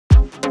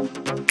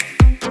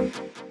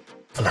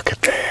Look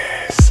at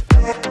this.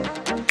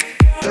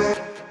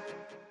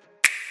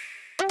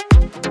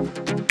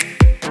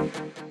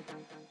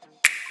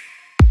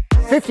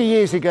 "50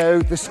 years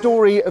ago, the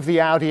story of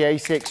the Audi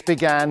A6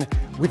 began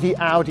with the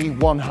Audi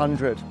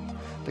 100.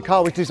 The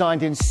car was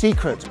designed in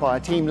secret by a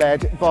team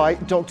led by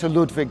Dr.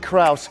 Ludwig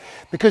Krauss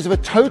because of a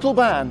total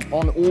ban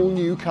on all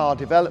new car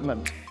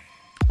development.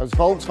 As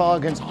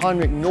Volkswagen's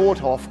Heinrich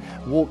Nordhoff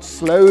walked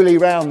slowly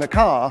round the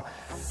car,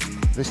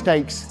 the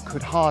stakes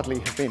could hardly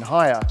have been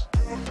higher.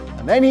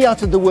 And then he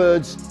uttered the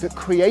words that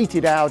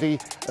created Audi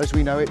as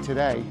we know it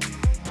today.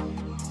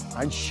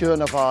 Ein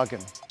schöner Wagen,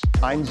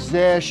 ein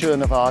sehr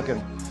schöner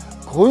Wagen.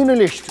 Grüne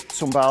Licht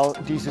zum Bau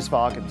dieses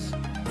Wagens."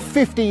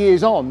 50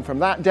 years on from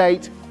that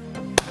date,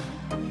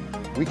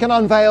 we can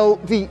unveil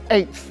the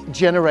 8th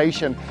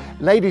generation.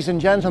 Ladies and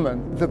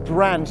gentlemen, the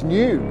brand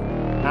new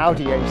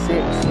Audi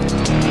A6.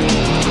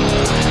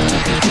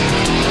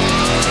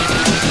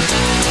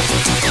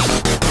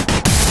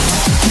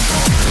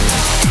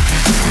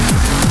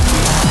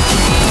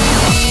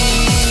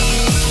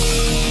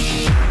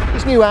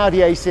 This new Audi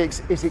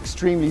A6 is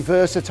extremely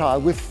versatile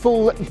with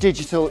full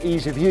digital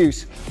ease of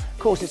use. Of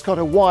course, it's got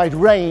a wide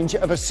range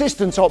of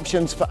assistance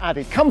options for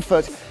added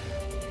comfort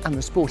and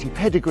the sporty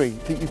pedigree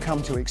that you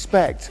come to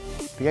expect.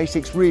 The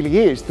A6 really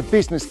is the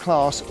business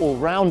class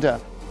all-rounder.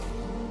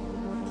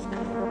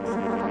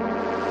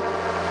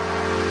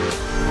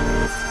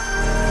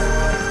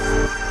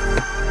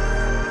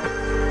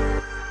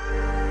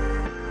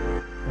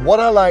 What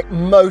I like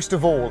most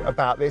of all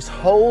about this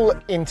whole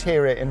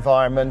interior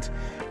environment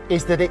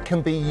is that it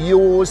can be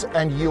yours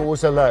and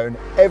yours alone.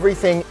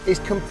 Everything is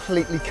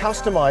completely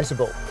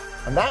customizable.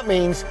 And that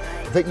means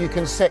that you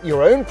can set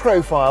your own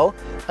profile,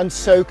 and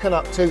so can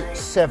up to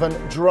 7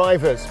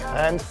 drivers.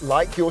 And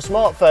like your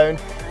smartphone,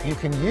 you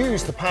can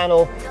use the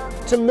panel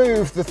to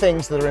move the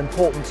things that are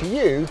important to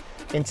you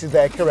into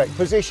their correct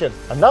position.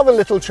 Another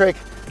little trick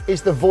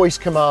is the voice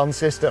command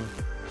system.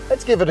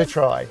 Let's give it a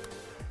try.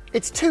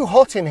 It's too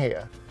hot in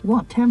here.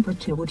 What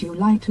temperature would you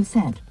like to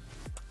set?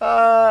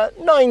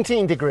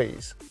 19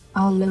 degrees.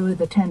 I'll lower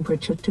the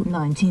temperature to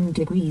 19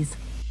 degrees.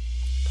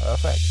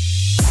 Perfect.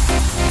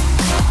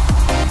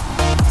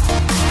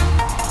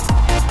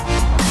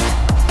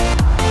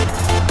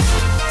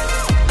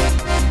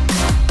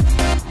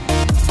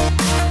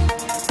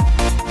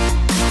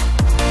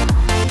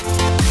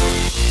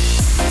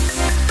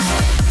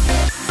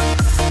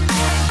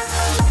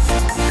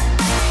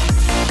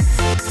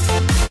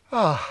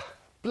 Ah,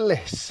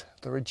 bliss.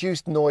 The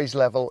reduced noise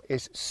level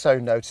is so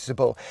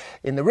noticeable.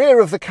 In the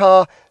rear of the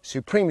car,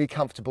 supremely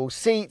comfortable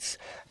seats,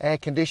 air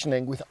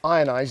conditioning with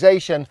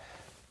ionisation,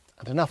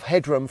 and enough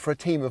headroom for a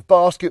team of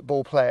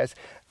basketball players.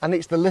 And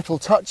it's the little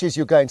touches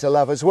you're going to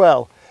love as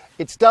well.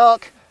 It's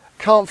dark,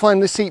 can't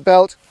find the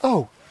seatbelt.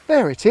 Oh,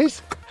 there it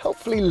is,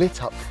 helpfully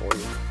lit up for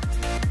you.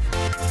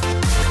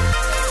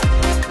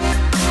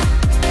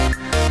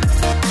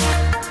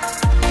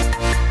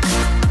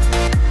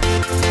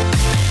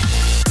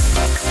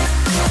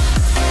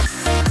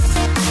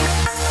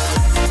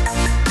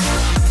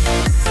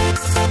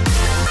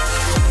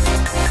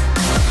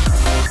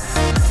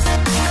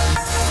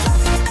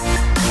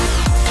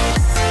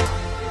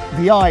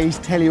 The eyes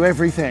tell you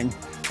everything,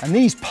 and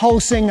these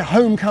pulsing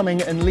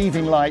homecoming and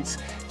leaving lights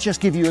just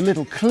give you a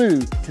little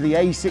clue to the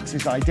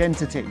A6's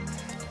identity.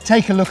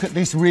 Take a look at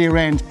this rear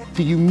end.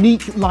 The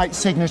unique light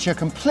signature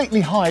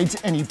completely hides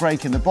any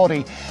break in the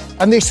body,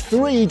 and this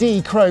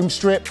 3D chrome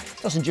strip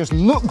doesn't just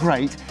look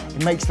great,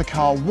 it makes the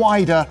car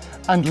wider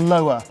and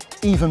lower,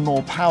 even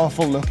more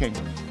powerful looking.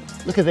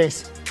 Look at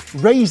this,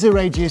 razor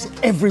edges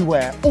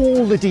everywhere,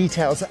 all the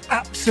details are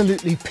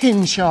absolutely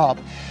pin sharp.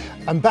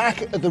 And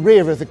back at the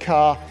rear of the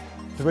car,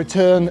 the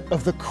return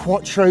of the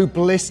Quattro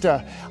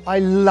blister. I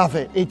love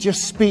it. It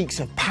just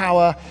speaks of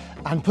power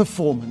and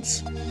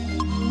performance.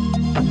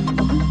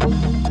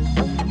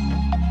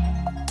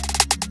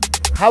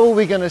 How are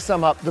we going to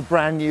sum up the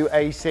brand new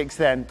A6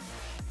 then?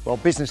 Well,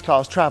 business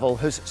class travel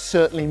has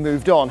certainly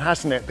moved on,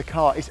 hasn't it? The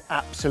car is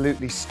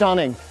absolutely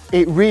stunning.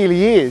 It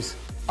really is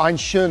ein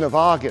schöner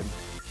Wagen,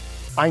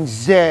 ein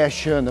sehr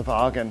schöner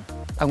Wagen.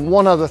 And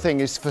one other thing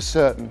is for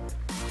certain.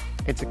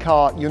 It's a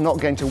car you're not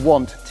going to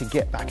want to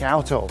get back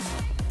out of.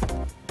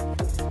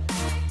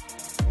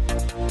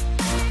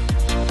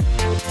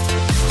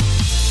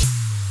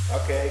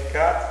 Okay,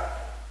 cut.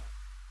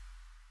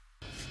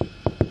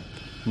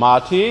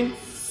 Martin.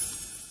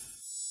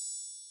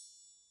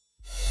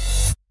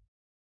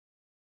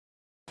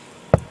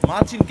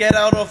 Martin, get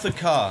out of the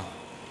car.